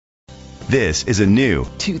This is a new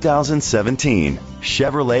 2017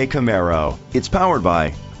 Chevrolet Camaro. It's powered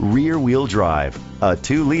by rear-wheel drive, a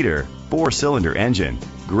 2-liter, 4-cylinder engine.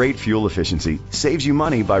 Great fuel efficiency saves you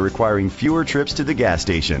money by requiring fewer trips to the gas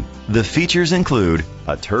station. The features include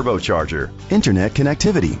a turbocharger, internet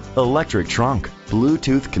connectivity, electric trunk,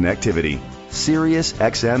 Bluetooth connectivity, Sirius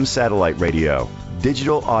XM satellite radio,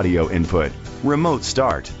 digital audio input, remote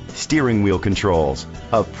start, steering wheel controls,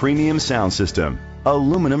 a premium sound system,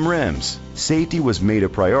 aluminum rims. Safety was made a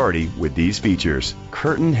priority with these features: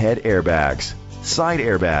 curtain head airbags, side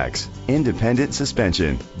airbags, independent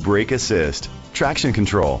suspension, brake assist, traction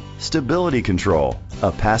control, stability control,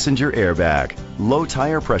 a passenger airbag, low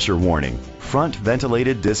tire pressure warning, front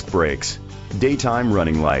ventilated disc brakes, daytime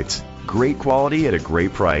running lights. Great quality at a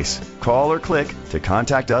great price. Call or click to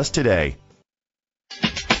contact us today.